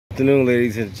afternoon,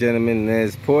 ladies and gentlemen.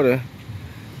 Nez Porter.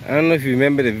 I don't know if you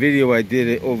remember the video I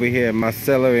did over here at my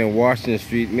cellar in Washington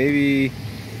Street, maybe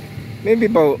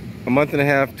about a month and a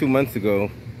half, 2 months ago,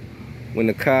 when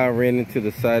the car ran into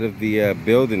the side of the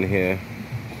building here.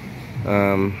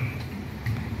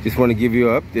 Just want to give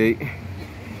you an update.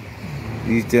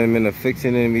 These gentlemen are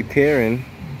fixing and repairing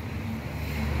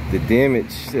the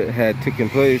damage that had taken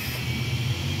place.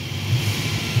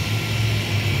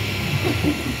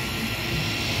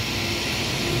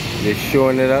 They're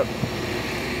shoring it up.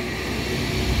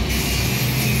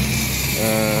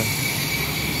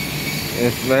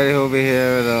 It's right over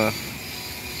here at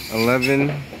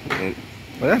 11.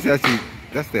 Well,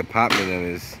 that's the apartment of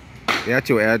this. The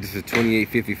actual address is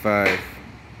 2855.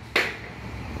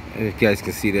 And if you guys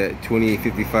can see that,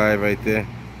 2855 right there.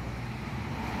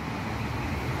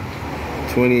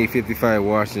 2855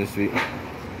 Washington Street.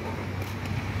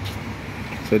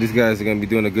 So these guys are gonna be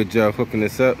doing a good job hooking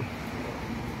this up.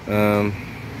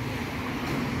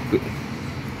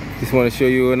 Just want to show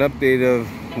you an update of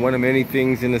one of many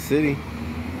things in the city.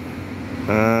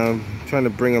 Trying to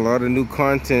bring a lot of new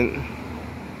content.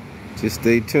 Just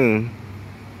stay tuned.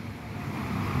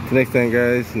 Till next time,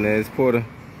 guys. Nez Porter.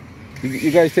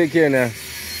 You guys take care now.